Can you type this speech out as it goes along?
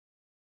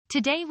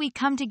Today we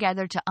come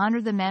together to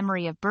honor the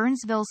memory of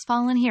Burnsville's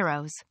fallen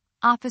heroes,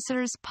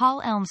 officers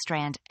Paul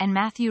Elmstrand and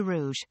Matthew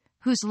Ruge,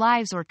 whose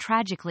lives were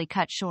tragically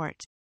cut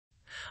short.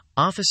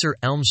 Officer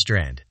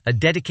Elmstrand, a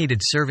dedicated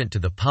servant to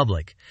the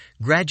public,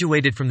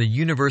 graduated from the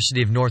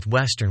University of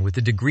Northwestern with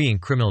a degree in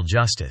criminal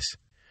justice.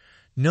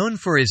 Known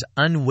for his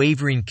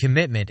unwavering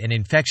commitment and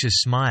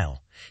infectious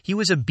smile, he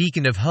was a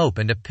beacon of hope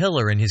and a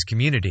pillar in his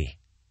community.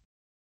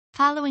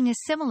 Following a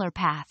similar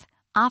path,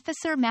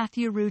 Officer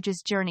Matthew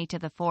Ruge's journey to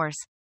the force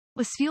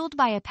was fueled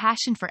by a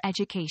passion for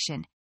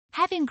education.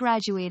 Having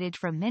graduated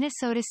from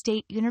Minnesota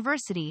State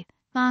University,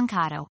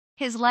 Mankato,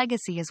 his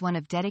legacy is one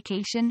of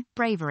dedication,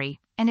 bravery,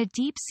 and a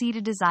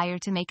deep-seated desire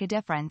to make a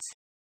difference.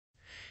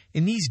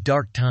 In these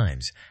dark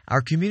times,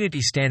 our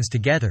community stands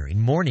together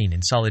in mourning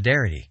and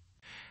solidarity.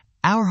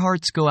 Our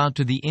hearts go out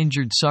to the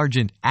injured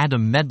Sergeant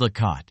Adam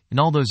Medlicott and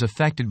all those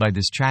affected by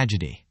this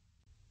tragedy.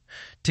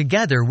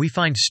 Together, we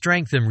find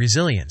strength and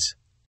resilience.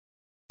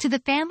 To the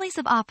families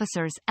of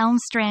officers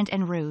Elmstrand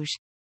and Ruge,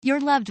 your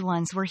loved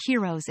ones were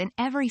heroes in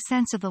every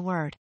sense of the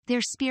word.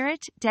 Their spirit,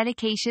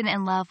 dedication,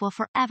 and love will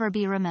forever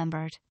be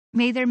remembered.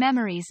 May their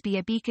memories be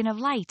a beacon of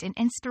light and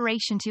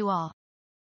inspiration to all.